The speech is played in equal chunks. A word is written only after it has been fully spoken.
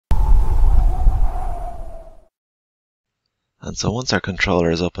And so once our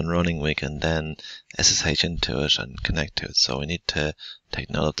controller is up and running, we can then SSH into it and connect to it. So we need to take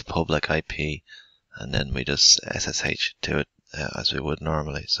note of the public IP, and then we just SSH to it as we would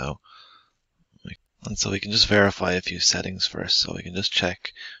normally. So we can just verify a few settings first. So we can just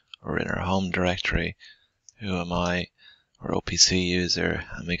check we're in our home directory, who am I, or OPC user,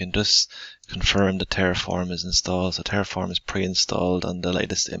 and we can just confirm that Terraform is installed. So Terraform is pre-installed on the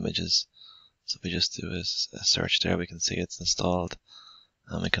latest images. So if we just do a search there, we can see it's installed.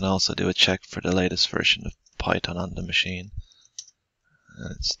 And we can also do a check for the latest version of Python on the machine.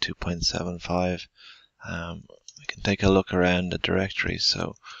 And it's 2.75. We can take a look around the directory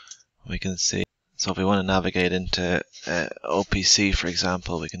so we can see. So if we want to navigate into OPC, for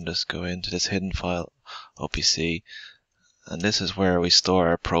example, we can just go into this hidden file, OPC. And this is where we store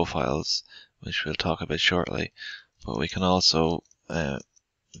our profiles, which we'll talk about shortly. But we can also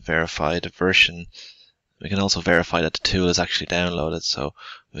verify the version. We can also verify that the tool is actually downloaded, so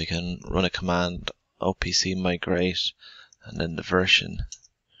we can run a command opcmigrate and then the version,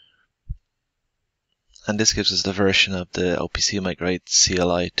 and this gives us the version of the opcmigrate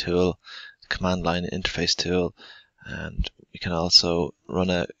CLI tool, command line interface tool. And we can also run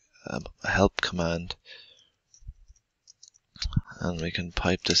a help command, and we can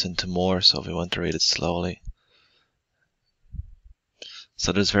pipe this into more, so if we want to read it slowly.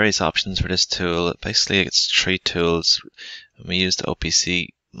 So there's various options for this tool. Basically, it's 3 tools. When we use the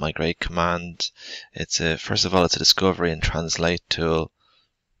opcmigrate command, first of all, it's a discovery and translate tool.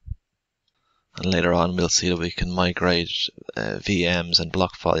 And later on, we'll see that we can migrate VMs and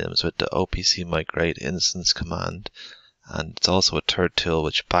block volumes with the opcmigrate instance command. And it's also a third tool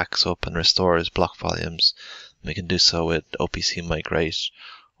which backs up and restores block volumes. We can do so with opcmigrate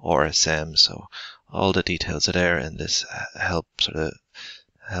RSM. So all the details are there in this help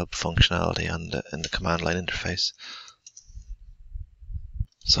functionality in the command line interface.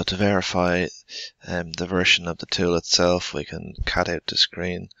 So to verify the version of the tool itself, we can cat out the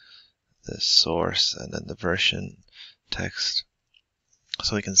screen, the source, and then the version text.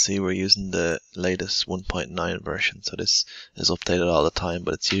 So we can see we're using the latest 1.9 version. So this is updated all the time,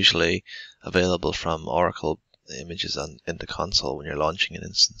 but it's usually available from Oracle images in the console when you're launching an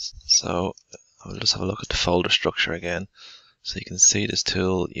instance. So I'll just have a look at the folder structure again. So you can see this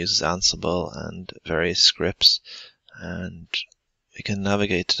tool uses Ansible and various scripts, and we can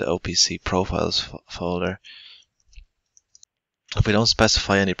navigate to the OPC profiles folder. If we don't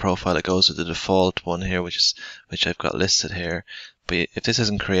specify any profile, it goes with the default one here, which I've got listed here. But if this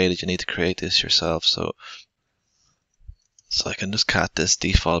isn't created, you need to create this yourself. So I can just cat this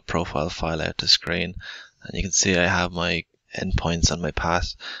default profile file out to screen, and you can see I have my endpoints on my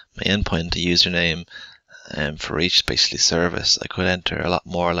path. My endpoint, the username, for each basically service. I could enter a lot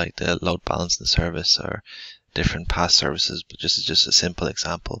more, like the load balancing service or different path services, but this is just a simple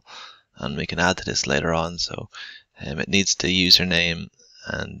example, and we can add to this later on. So it needs the username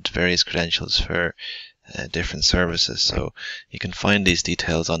and various credentials for different services. So you can find these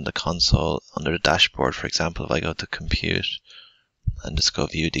details on the console under the dashboard. For example, if I go to compute and just go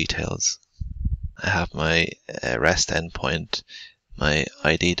view details, I have my REST endpoint, my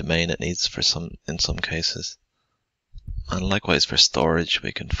ID domain it needs in some cases. And likewise for storage,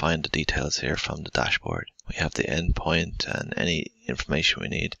 we can find the details here from the dashboard. We have the endpoint and any information we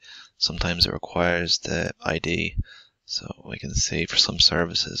need. Sometimes it requires the ID. So we can see for some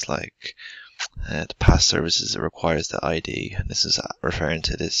services like the path services, it requires the ID, and this is referring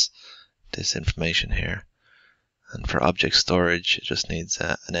to this information here. And for object storage, it just needs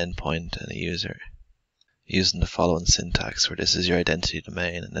an endpoint and a user, using the following syntax, where this is your identity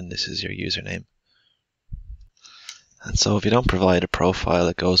domain and then this is your username. And so if you don't provide a profile,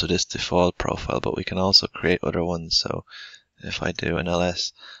 it goes with this default profile, but we can also create other ones. So if I do an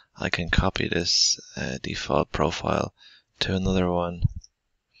ls, I can copy this default profile to another one,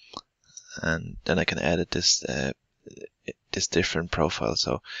 and then I can edit this different profile.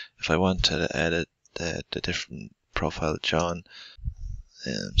 So if I want to edit the different profile John,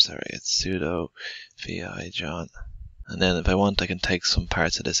 it's sudo vi John, and then if I want, I can take some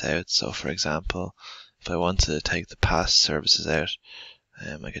parts of this out. So for example, if I want to take the past services out,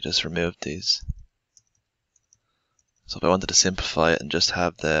 I could just remove these. So if I wanted to simplify it and just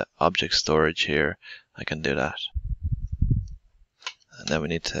have the object storage here, I can do that. And then we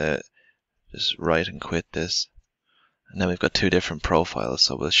need to just write and quit this. And then we've got 2 different profiles,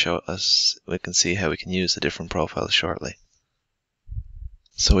 so we can see how we can use the different profiles shortly.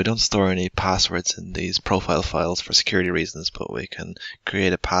 So we don't store any passwords in these profile files for security reasons, but we can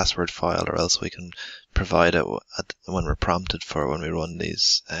create a password file, or else we can provide it when we're prompted for when we run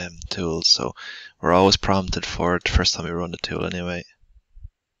these tools. So we're always prompted for it the first time we run the tool anyway.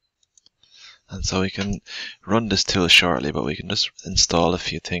 And so we can run this tool shortly, but we can just install a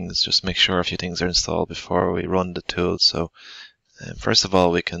few things, just make sure a few things are installed before we run the tool. So first of all,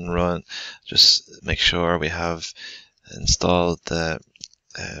 we can just make sure we have installed the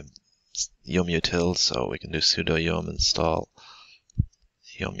yum utils, so we can do sudo yum install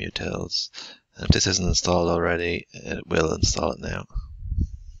yum utils. And if this isn't installed already, it will install it now.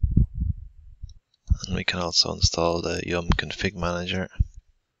 And we can also install the yum config manager.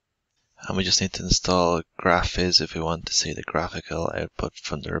 And we just need to install graphiz if we want to see the graphical output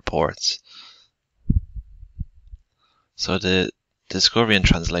from the reports. So the discovery and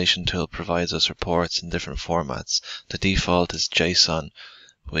translation tool provides us reports in different formats. The default is JSON.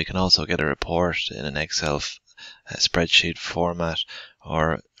 We can also get a report in an Excel spreadsheet format,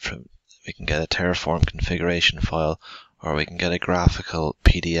 or we can get a Terraform configuration file, or we can get a graphical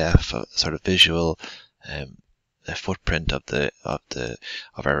PDF, a sort of visual a footprint of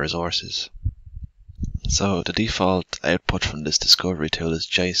our resources. So the default output from this discovery tool is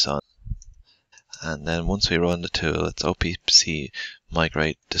JSON, and then once we run the tool, it's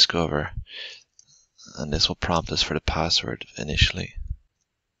opcmigrate discover, and this will prompt us for the password initially.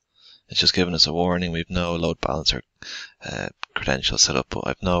 It's just giving us a warning. We've no load balancer credentials set up, but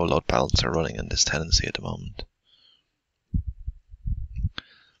I've no load balancer running in this tenancy at the moment.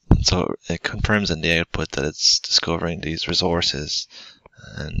 And so it confirms in the output that it's discovering these resources,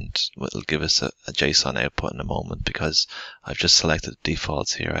 and it'll give us a JSON output in a moment because I've just selected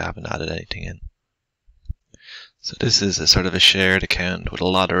defaults here. I haven't added anything in. So this is a sort of a shared account with a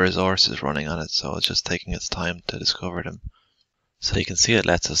lot of resources running on it, so it's just taking its time to discover them. So you can see it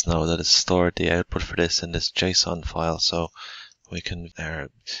lets us know that it's stored the output for this in this JSON file, so we can, our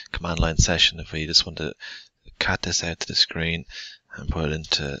command line session, if we just want to cat this out to the screen and put it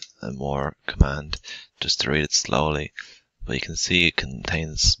into a more command just to read it slowly. But you can see it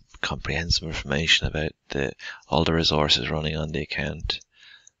contains comprehensive information about all the resources running on the account.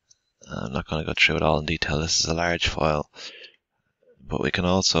 I'm not going to go through it all in detail. This is a large file, but we can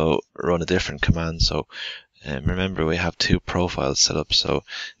also run a different command. So remember, we have two profiles set up. So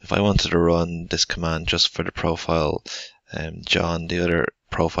if I wanted to run this command just for the profile John, the other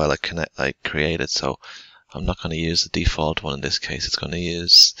profile I created, so I'm not going to use the default one in this case. It's going to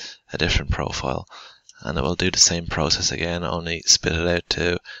use a different profile, and it will do the same process again, only spit it out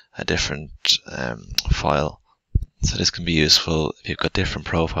to a different file. So this can be useful if you've got different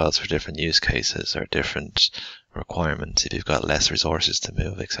profiles for different use cases or different requirements, if you've got less resources to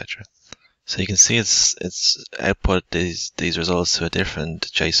move, etc. So you can see it's output these results to a different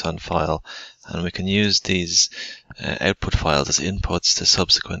JSON file, and we can use these output files as inputs to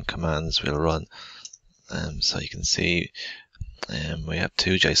subsequent commands we'll run. So you can see we have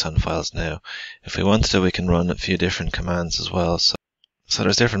two JSON files now. If we wanted to, we can run a few different commands as well. So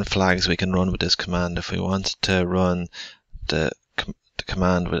there's different flags we can run with this command. If we wanted to run the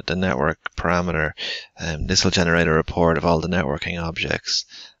command with the network parameter, this will generate a report of all the networking objects,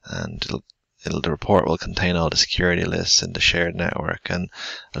 and the report will contain all the security lists in the shared network and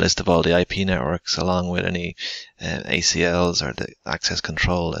a list of all the IP networks, along with any ACLs or the access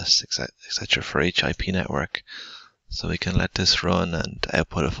control lists, etc. for each IP network. So we can let this run and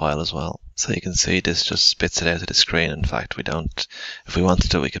output a file as well. So you can see this just spits it out of the screen. In fact, we don't. If we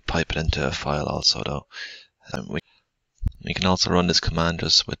wanted to, we could pipe it into a file also, though. We can also run this command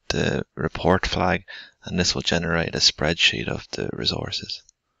just with the report flag, and this will generate a spreadsheet of the resources.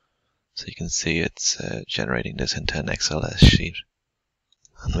 So you can see it's generating this into an XLS sheet,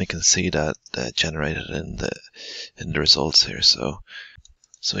 and we can see that generated in the results here. So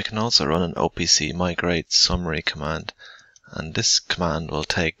we can also run an opcmigrate summary command, and this command will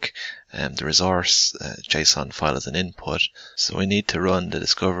take the resource JSON file as an input. So we need to run the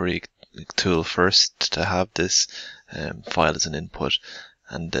discovery tool first to have this file as an input,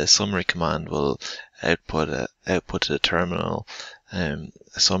 and the summary command will output to the terminal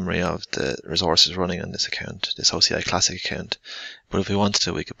a summary of the resources running on this account, this OCI-classic account. But if we wanted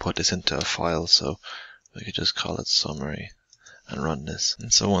to, we could put this into a file, so we could just call it summary and run this.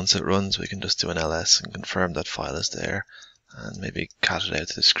 And so once it runs, we can just do an ls and confirm that file is there, and maybe cat it out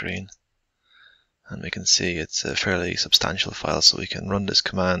to the screen. And we can see it's a fairly substantial file, so we can run this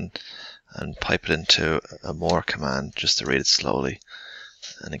command and pipe it into a more command just to read it slowly.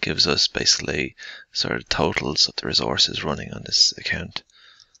 And it gives us basically sort of totals of the resources running on this account.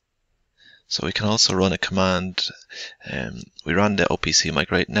 So we can also run a command. We ran the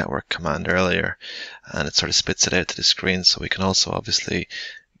opcmigrate network command earlier, and it sort of spits it out to the screen. So we can also obviously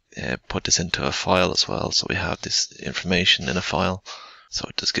put this into a file as well. So we have this information in a file. So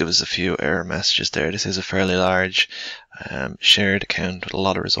it does give us a few error messages there. This is a fairly large shared account with a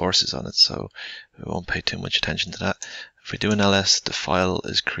lot of resources on it, so we won't pay too much attention to that. If we do an ls, the file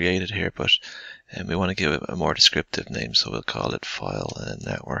is created here, but we want to give it a more descriptive name, so we'll call it file and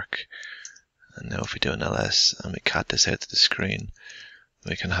network. And now if we do an ls and we cat this out to the screen,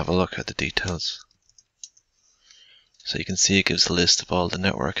 we can have a look at the details. So you can see it gives a list of all the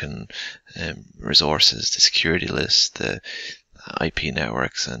network and resources, the security list, the IP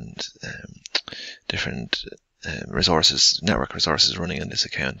networks, and different network resources running on this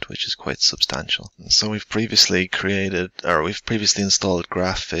account, which is quite substantial. And so we've previously installed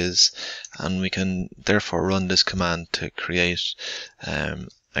GraphViz, and we can therefore run this command to create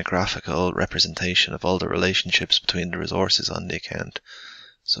a graphical representation of all the relationships between the resources on the account.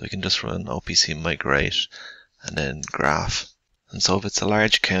 So we can just run opcmigrate and then graph. And so if it's a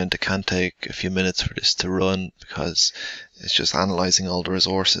large account, it can take a few minutes for this to run, because it's just analyzing all the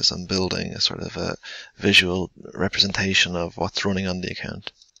resources and building a sort of a visual representation of what's running on the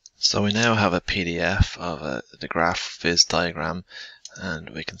account. So we now have a PDF of the GraphViz diagram, and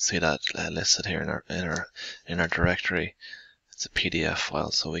we can see that listed here in our directory. It's a PDF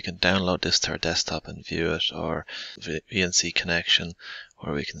file, so we can download this to our desktop and view it, or VNC connection,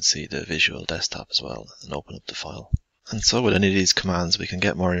 where we can see the visual desktop as well and open up the file. And so with any of these commands, we can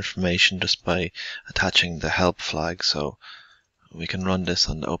get more information just by attaching the help flag. So we can run this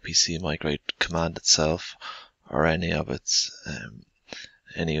on the opcmigrate command itself, or any other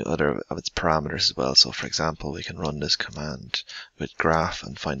of its parameters as well. So for example, we can run this command with graph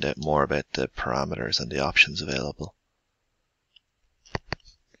and find out more about the parameters and the options available.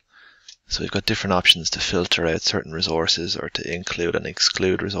 So we've got different options to filter out certain resources, or to include and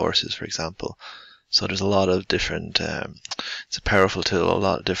exclude resources, for example. So there's a lot of different, it's a powerful tool, a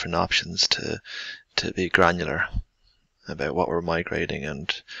lot of different options to be granular about what we're migrating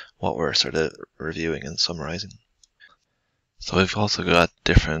and what we're sort of reviewing and summarizing. So we've also got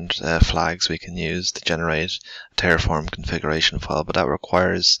different flags we can use to generate a Terraform configuration file, but that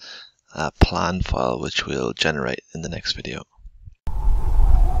requires a plan file, which we'll generate in the next video.